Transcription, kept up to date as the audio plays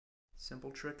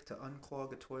Simple trick to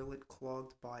unclog a toilet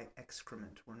clogged by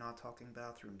excrement. We're not talking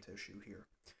bathroom tissue here.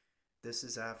 This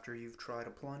is after you've tried a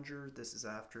plunger. This is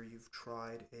after you've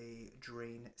tried a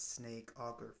drain, snake,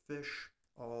 auger, fish,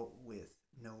 all with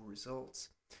no results.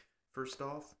 First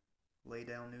off, lay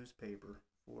down newspaper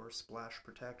for splash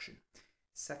protection.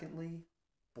 Secondly,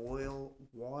 boil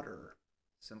water.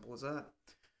 Simple as that.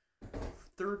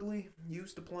 Thirdly,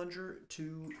 use the plunger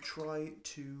to try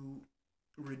to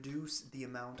reduce the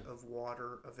amount of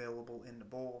water available in the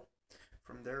bowl.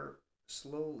 From there,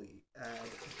 slowly add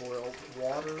boiled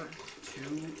water to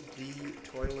the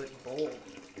toilet bowl.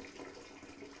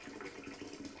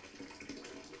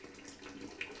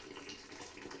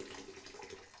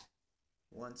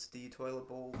 Once the toilet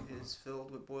bowl is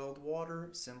filled with boiled water,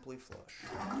 simply flush.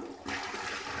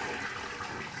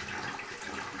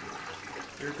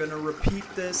 You're going to repeat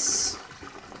this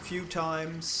a few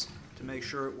times to make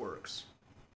sure it works.